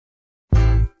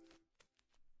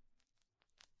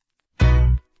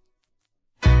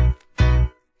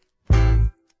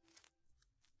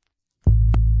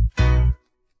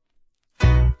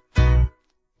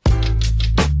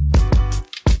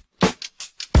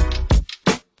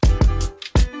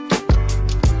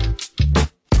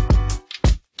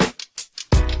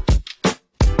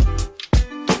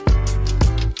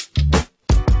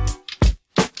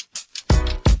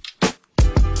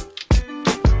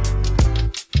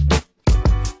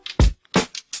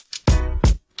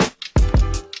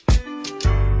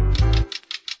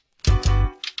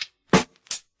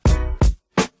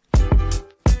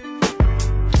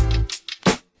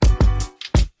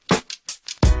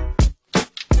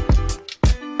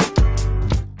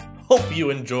Hope you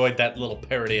enjoyed that little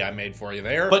parody I made for you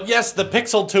there. But yes, the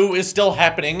Pixel 2 is still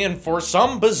happening, and for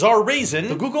some bizarre reason,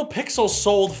 the Google Pixel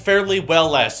sold fairly well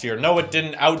last year. No, it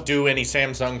didn't outdo any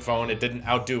Samsung phone, it didn't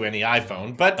outdo any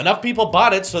iPhone, but enough people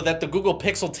bought it so that the Google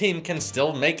Pixel team can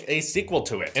still make a sequel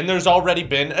to it. And there's already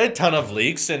been a ton of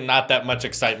leaks and not that much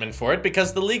excitement for it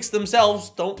because the leaks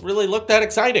themselves don't really look that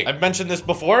exciting. I've mentioned this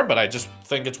before, but I just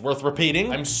think it's worth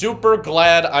repeating. I'm super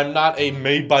glad I'm not a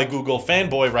Made by Google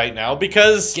fanboy right now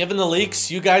because given the leaks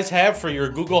you guys have for your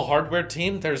Google hardware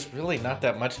team, there's really not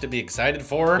that much to be excited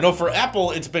for. You know, for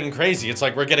Apple, it's been crazy. It's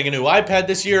like we're getting a new iPad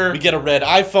this year, we get a red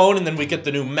iPhone, and then we get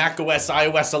the new macOS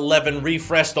iOS 11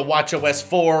 refresh, the watchOS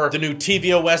 4, the new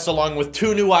tvOS along with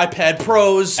 2 new iPad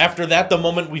Pros. After that, the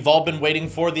moment we've all been waiting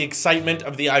for, the excitement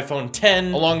of the iPhone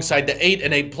 10, alongside the 8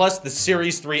 and 8 Plus, the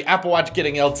Series 3 Apple Watch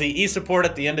getting LTE support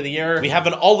at the end of the year. We have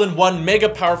an all-in-one mega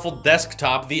powerful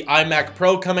desktop, the iMac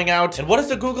Pro coming out. And what does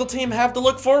the Google team have to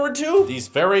look forward to? These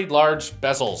very large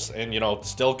bezels and, you know,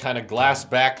 still kind of glass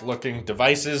back looking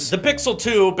devices. The Pixel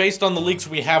 2, based on the leaks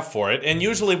we have for it, and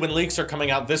usually when leaks are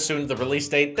coming out this soon to the release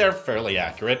date, they're fairly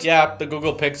accurate. Yeah, the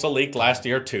Google Pixel leaked last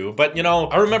year too, but you know,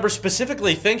 I remember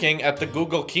specifically thinking at the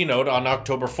Google keynote on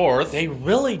October 4th, they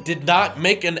really did not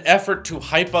make an effort to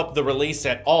hype up the release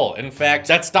at all. In fact,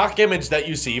 that stock image that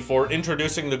you see for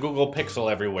introducing the Google Pixel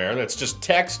everywhere, that's just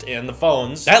text and the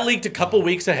phones, that leaked a couple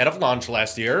weeks ahead of launch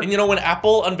last year. And you know, when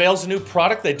Apple unveils a new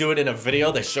product, they do it in a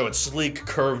video, they show it sleek,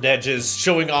 curved edges,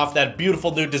 showing off that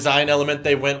beautiful new design element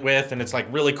they went with, and it's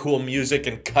like really cool music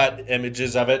and cut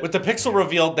images of it. With the Pixel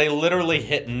revealed, they literally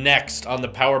hit next on the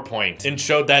PowerPoint and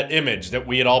showed that image that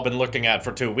we had all been looking at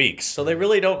for 2 weeks. So they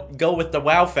really don't go with the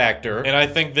wow factor, and I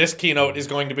think this keynote is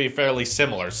going to be fairly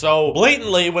similar. So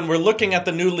blatantly, when we're looking at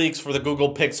the new leaks for the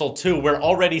Google Pixel 2, we're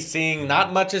already seeing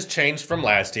not much has changed from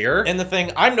last year. And the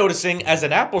thing I'm noticing as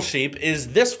an Apple sheep is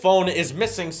this phone is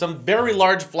missing some very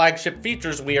large flagship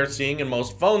features we are seeing in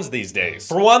most phones these days.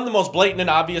 For one, the most blatant and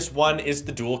obvious one is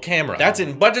the dual camera. That's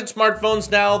in budget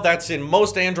smartphones now, that's in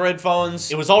most Android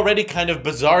phones. It was already kind of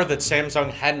bizarre that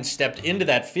Samsung hadn't stepped into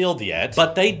that field yet,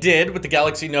 but they did with the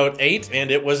Galaxy Note 8,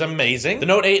 and it was amazing. The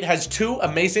Note 8 has 2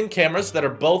 amazing cameras that are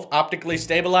both optically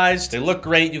stabilized. They look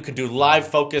great, you can do live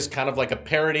focus, kind of like a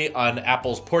parody on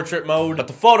Apple's portrait mode, but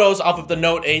the photos off of the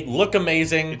Note 8 look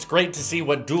amazing. It's great to see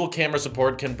what dual camera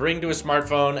support can bring to a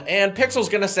smartphone, and Pixel's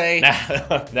gonna say,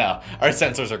 nah, no, our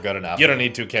sensors are good enough. You don't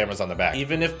need 2 cameras on the back.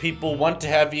 Even if people want to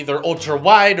have either ultra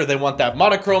wide, or they want that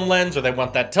monochrome lens, or they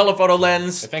want that telephoto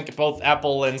lens, I think both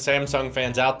Apple and Samsung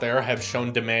fans out there have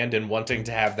shown demand in wanting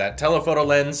to have that telephoto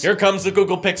lens. Here comes the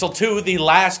Google Pixel 2, the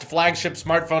last flagship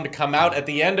smartphone to come out at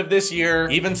the end of this year.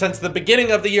 Even since the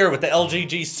beginning of the year with the LG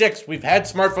G6, we've had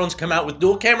smartphones come out with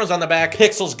dual cameras on the back.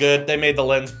 Pixel's good, they made the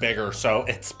lens bigger, so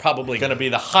it's probably gonna be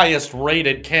the highest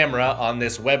rated camera on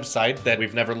this website that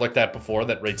we've never looked at before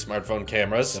that rates smartphone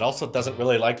cameras. It also doesn't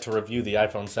really like to review the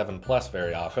iPhone 7 Plus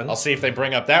very often. I'll see if they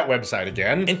bring up that website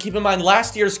again. And keep in mind,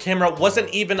 last year's camera wasn't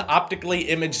even optically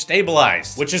image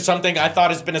stabilized, which is something I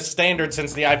thought has been a standard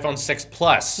since the iPhone 6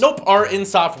 Plus. Nope, our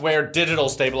in-software digital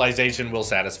stabilization will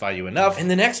satisfy you enough. And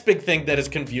the next big thing that is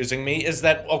confusing me is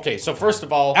that, okay, so first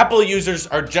of all, Apple users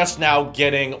are just now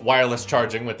getting wireless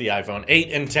charging with the iPhone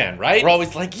 8 and 10, right? We're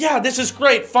always like, yeah, this is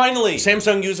great, finally.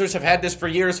 Samsung users have had this for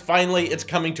years, finally it's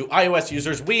coming to iOS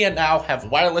users. We now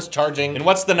have wireless charging. And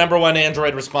what's the #1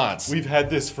 Android response? We've had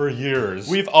this for years.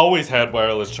 We've always had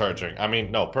wireless charging. I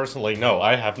mean, no, personally, no,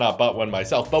 I have not bought one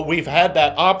myself, but we've had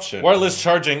that option. Wireless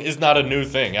charging is not a new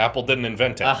thing. Apple didn't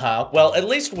invent it. Well, at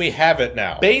least we have it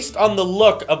now. Based on the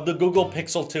look of the Google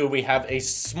Pixel 2, we have a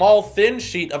small, thin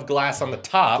sheet of glass on the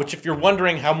top, which if you're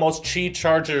wondering how most Qi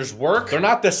chargers work, they're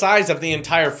not the size of the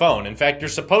entire phone. In fact, you're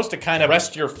supposed to kind of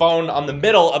rest your phone on the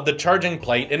middle of the charging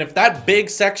plate, and if that big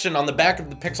section on the back of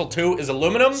the Pixel 2 is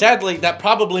aluminum, sadly, that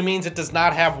probably means it does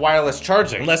not have wireless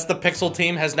charging, unless the Pixel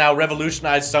team has now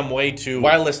revolutionized some way to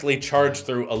wirelessly charge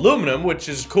through aluminum, which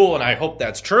is cool, and I hope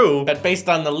that's true, but based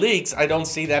on the leaks, I don't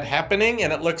see that happening,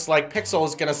 and it looks like Pixel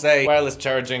is gonna say, wireless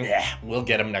charging, yeah, we'll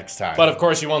get them next time. But of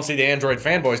course, you won't see the Android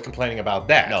fanboys complaining about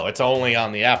that. No, it's only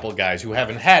on the Apple guys who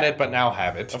haven't had it, but now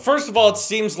have it. First of all, it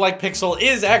seems like Pixel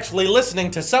is actually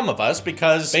listening to some of us,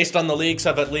 because based on the leaks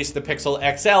of at least the Pixel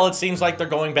XL, it seems like they're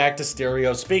going back to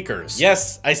stereo speakers.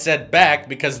 Yes, I said back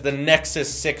because the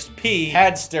Nexus 6P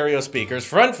had stereo speakers,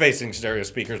 front-facing stereo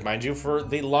speakers, mind you, for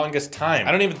the longest time.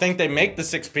 I don't even think they make the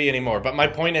 6P anymore, but my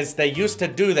point is they used to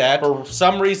do that. For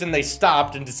some reason, they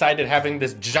stopped and decided having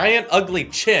this giant, ugly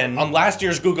chin on last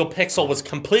year's Google Pixel was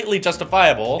completely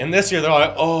justifiable. And this year, they're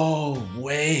like, oh,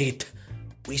 wait,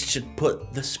 we should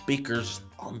put the speakers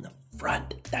on the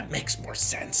front. That makes more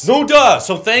sense. No duh!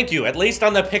 So thank you, at least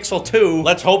on the Pixel 2.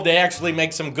 Let's hope they actually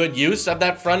make some good use of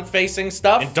that front-facing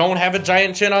stuff and don't have a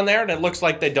giant chin on there, and it looks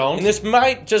like they don't. And this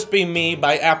might just be me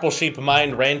by Apple Sheep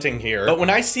Mind ranting here, but when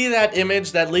I see that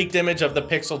image, that leaked image of the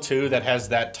Pixel 2 that has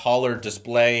that taller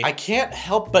display, I can't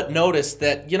help but notice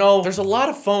that, you know, there's a lot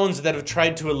of phones that have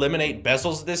tried to eliminate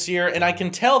bezels this year, and I can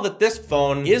tell that this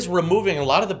phone is removing a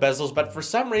lot of the bezels, but for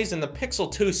some reason the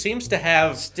Pixel 2 seems to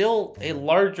have still a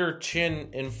larger chin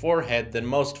and forehead than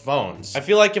most phones. I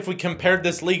feel like if we compared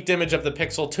this leaked image of the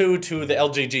Pixel 2 to the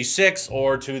LG G6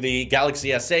 or to the Galaxy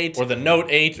S8 or the Note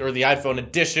 8 or the iPhone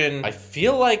Edition, I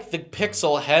feel like the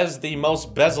Pixel has the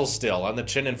most bezel still on the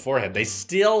chin and forehead. They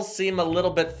still seem a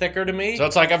little bit thicker to me. So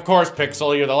it's like, of course,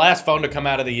 Pixel, you're the last phone to come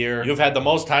out of the year. You've had the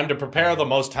most time to prepare, the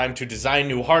most time to design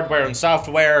new hardware and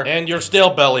software, and you're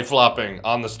still belly flopping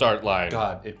on the start line.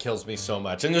 God, it kills me so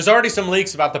much. And there's already some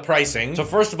leaks about the pricing. So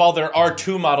first of all, there are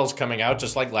two models coming out,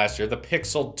 just like last year, the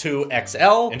Pixel 2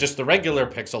 XL and just the regular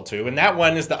Pixel 2. And that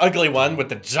one is the ugly one with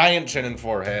the giant chin and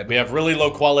forehead. We have really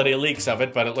low quality leaks of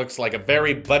it, but it looks like a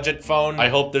very budget phone. I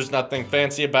hope there's nothing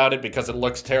fancy about it because it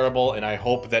looks terrible, and I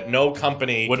hope that no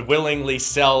company would willingly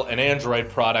sell an Android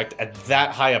product at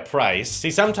that high a price.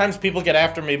 See, sometimes people get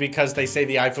after me because they say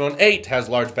the iPhone 8 has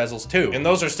large bezels too, and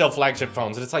those are still flagship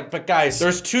phones. And it's like, but guys,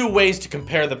 there's two ways to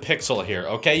compare the Pixel here,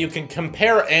 okay? You can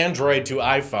compare Android to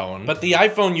iPhone, but the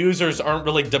iPhone users aren't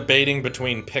really debating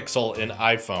between Pixel and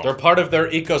iPhone. They're part of their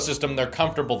ecosystem, they're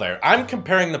comfortable there. I'm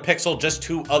comparing the Pixel just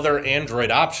to other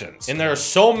Android options, and there are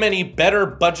so many better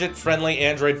budget-friendly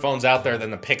Android phones out there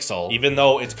than the Pixel, even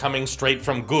though it's coming straight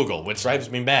from Google, which drives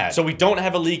me mad. So we don't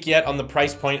have a leak yet on the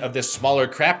price point of this smaller,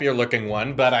 crappier looking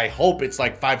one, but I hope it's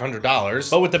like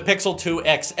 $500. But with the Pixel 2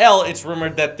 XL, it's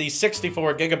rumored that the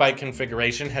 64GB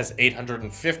configuration has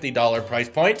 $850 price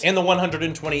point, and the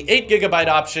 128GB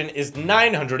option is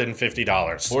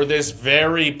 $950 for this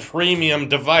very premium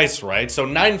device, right? So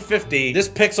 $950, this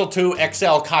Pixel 2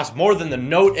 XL costs more than the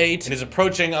Note 8 and is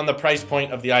approaching on the price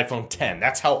point of the iPhone 10.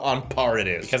 That's how on par it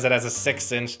is, because it has a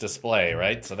 6-inch display,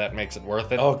 right? So that makes it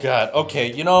worth it. Oh God,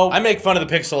 okay, you know, I make fun of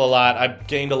the Pixel a lot. I've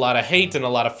gained a lot of hate and a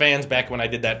lot of fans back when I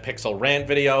did that Pixel rant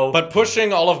video, but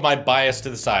pushing all of my bias to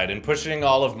the side and pushing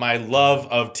all of my love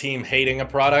of team hating a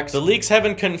product, the leaks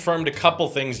haven't confirmed a couple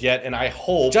things yet, and I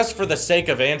hope, just for the sake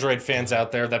of Android fans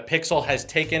out there, that Pixel has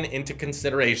taken into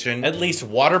consideration at least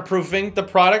waterproofing the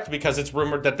product, because it's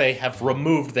rumored that they have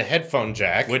removed the headphone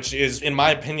jack, which is, in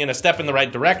my opinion, a step in the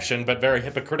right direction, but very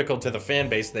hypocritical to the fan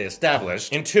base they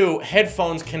established. And two,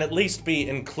 headphones can at least be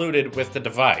included with the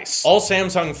device. All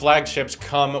Samsung flagships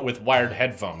come with wired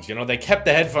headphones. You know, they kept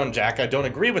the headphone jack. I don't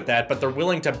agree with that, but they're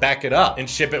willing to back it up and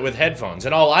ship it with headphones.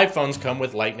 And all iPhones come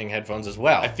with lightning headphones as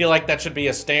well. I feel like that should be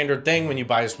a standard thing when you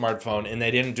buy a smartphone, and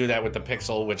they didn't do that with the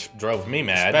Pixel, which drove me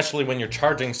mad, especially when you're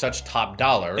charging such top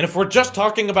dollar. And if we're just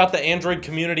talking about the Android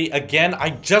community again,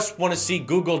 I just want to see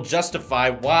Google justify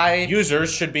why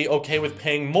users should be okay with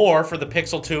paying more for the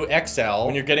Pixel 2 XL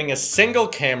when you're getting a single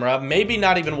camera, maybe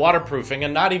not even waterproofing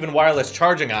and not even wireless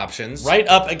charging options, right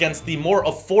up against the more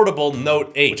affordable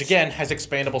Note 8, which again has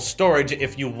expandable storage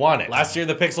if you want it. Last year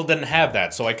the Pixel didn't have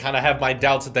that, so I kind of have my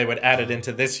doubts that they would add it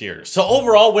into this year's. So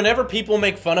overall, whenever people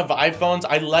make fun of iPhones,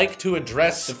 I like to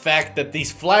address the fact that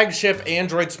these flagship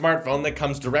Android smartphone that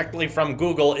comes directly from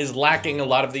Google is lacking a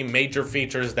lot of the major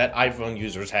features that iPhone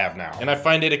users have now. And I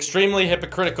find it extremely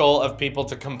hypocritical of people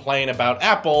to complain about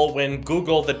Apple when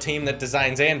Google, the team that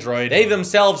designs Android, they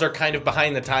themselves are kind of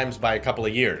behind the times by a couple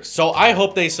of years. So I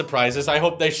hope they surprise us. I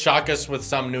hope they shock us with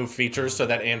some new features so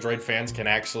that Android fans can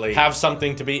actually have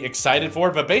something to be excited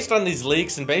for. But based on these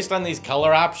leaks and based on these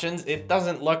color options, it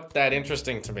doesn't look that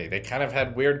interesting to me. They kind of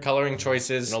had weird coloring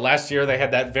choices. You know, last year they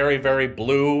had that very, very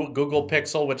blue Google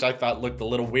Pixel, which I thought looked a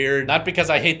little weird. Not because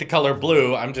I hate the color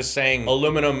blue, I'm just saying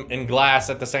aluminum and glass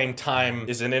at the same time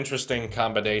is an interesting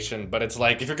combination. But it's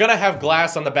like, if you're gonna have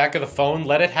glass on the back of the phone,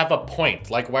 let it have a point,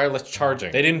 like wireless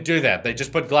charging. They didn't do that. They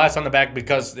just put glass on the back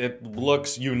because it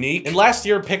looks unique. And last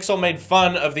year, Pixel made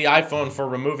fun of the iPhone for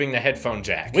removing the headphone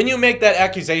jack. When you make that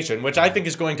accusation, which I think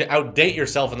is going to outdate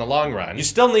yourself in the long run, you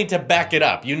still need to back it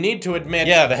up. You need to admit,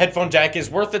 yeah, the headphone jack is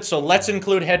worth it, so let's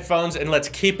include headphones and let's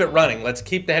keep it running. Let's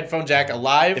keep the headphone jack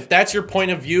alive. If that's your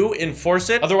point of view, enforce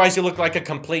it. Otherwise, you look like a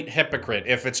complete hypocrite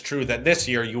if it's true that this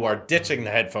year you are ditching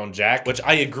the headphone jack, which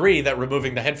I agree that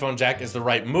removing the headphone jack is the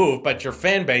right move, but your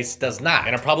fan base does not,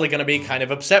 and are probably gonna be kind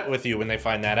of upset with you when they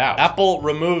find that out. Apple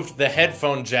removed the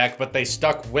headphone jack, but they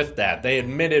stuck with that. They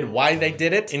admitted why they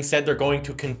did it and said they're going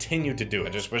to continue to do it.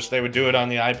 I just wish they would do it on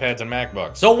the iPads and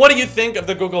MacBooks. So what do you think of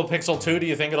the Google Pixel 2? Do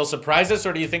you think it'll surprise us,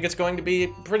 or do you think it's going to be a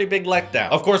pretty big letdown?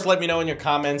 Of course, let me know in your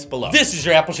comments below. This is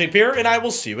your Apple Sheep here. care, and I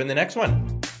will see you in the next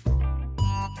one.